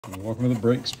Welcome to the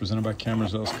breaks presented by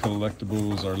Kammerzell's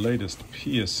Collectibles, our latest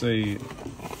PSA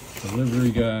delivery,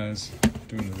 guys.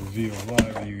 Doing the reveal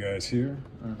live with you guys here.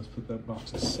 All right, let's put that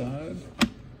box aside.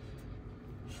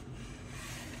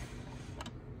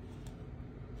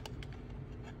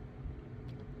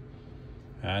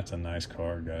 That's a nice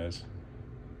card, guys.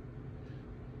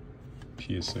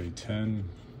 PSA 10,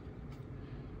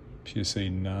 PSA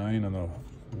 9 on the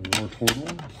War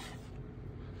Turtle.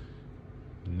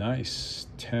 Nice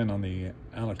 10 on the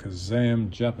Alakazam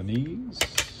Japanese.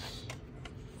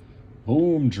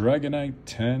 Boom, Dragonite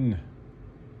 10.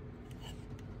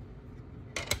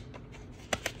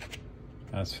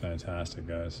 That's fantastic,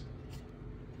 guys.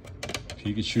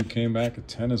 Pikachu came back at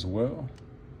 10 as well.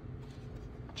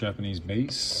 Japanese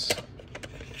base.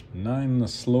 9 on the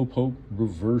Slowpoke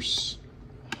reverse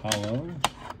hollow.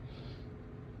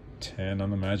 10 on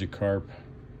the Magikarp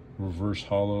reverse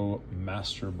hollow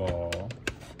Master Ball.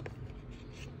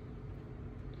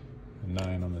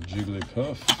 9 on the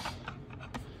Jigglypuff.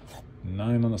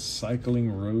 9 on the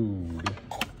Cycling Road.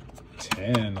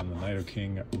 10 on the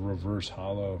Nidoking reverse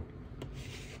hollow.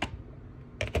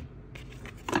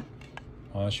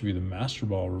 Oh, that should be the Master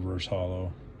Ball reverse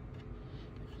hollow.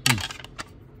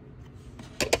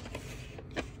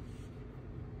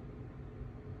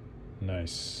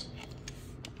 Nice.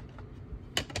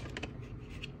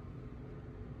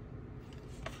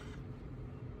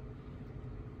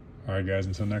 All right, guys,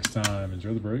 until next time,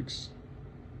 enjoy the breaks.